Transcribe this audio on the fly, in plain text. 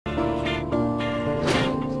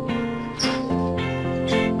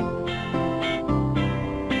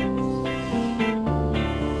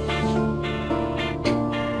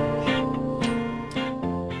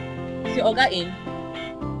Oga in?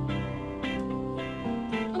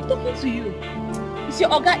 I'm talking to you. Is your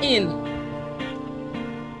Oga in?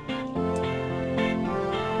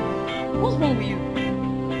 What's wrong with you?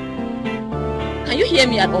 Can you hear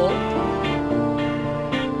me at all?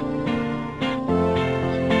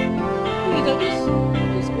 Please, I'll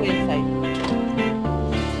just go inside.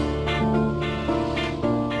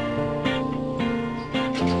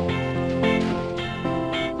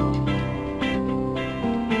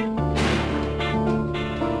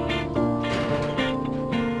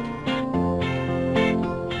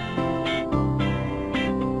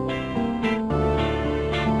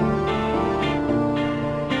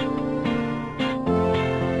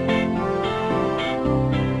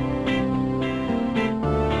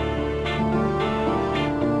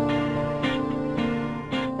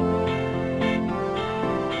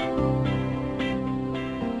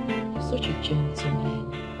 Such a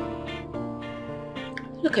gentleman.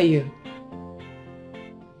 Look at you.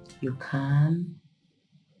 You calm,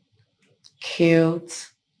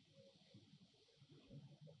 cute,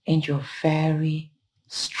 and you're very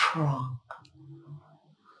strong.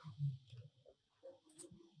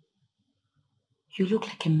 You look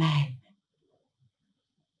like a man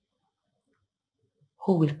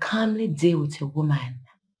who will calmly deal with a woman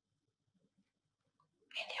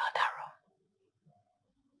in the other room.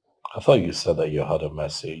 I thought you said that you had a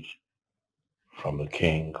message from the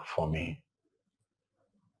king for me.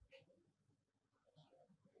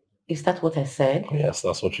 Is that what I said? Yes,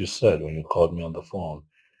 that's what you said when you called me on the phone.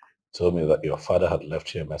 You told me that your father had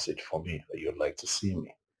left you a message for me, that you'd like to see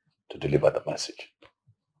me to deliver the message.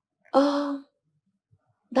 Oh,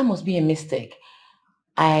 that must be a mistake.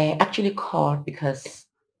 I actually called because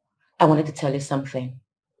I wanted to tell you something.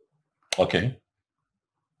 Okay.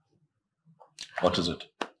 What is it?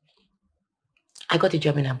 I got a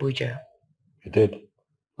job in Abuja. You did?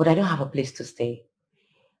 But I don't have a place to stay.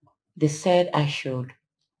 They said I should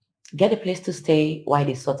get a place to stay while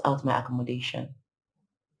they sort out my accommodation.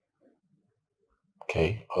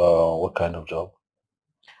 Okay. What kind of job?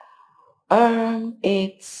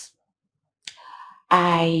 It's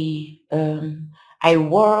I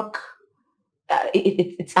work.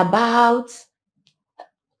 It's about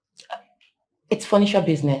it's furniture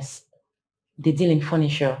business. They deal in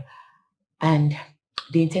furniture, and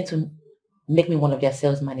they intend to make me one of their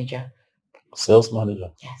sales manager. Sales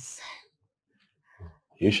manager? Yes.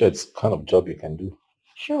 You sure it's the kind of job you can do?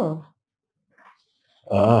 Sure.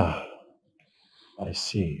 Ah, I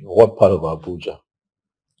see. What part of Abuja?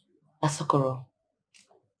 Asokoro,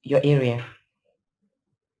 your area.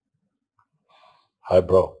 Hi,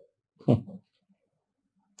 bro. I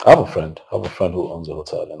have a friend. Who owns a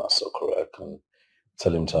hotel in Asokoro. I can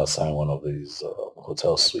tell him to assign one of these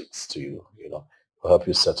hotel suites to you, to help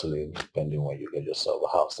you settle in, depending when you get yourself a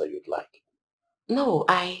house that you'd like. No,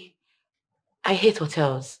 I hate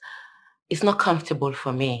hotels. It's not comfortable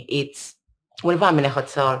for me. It's whenever I'm in a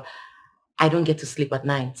hotel, I don't get to sleep at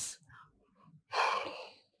night.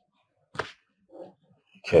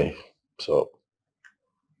 Okay, so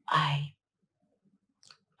I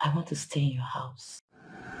want to stay in your house.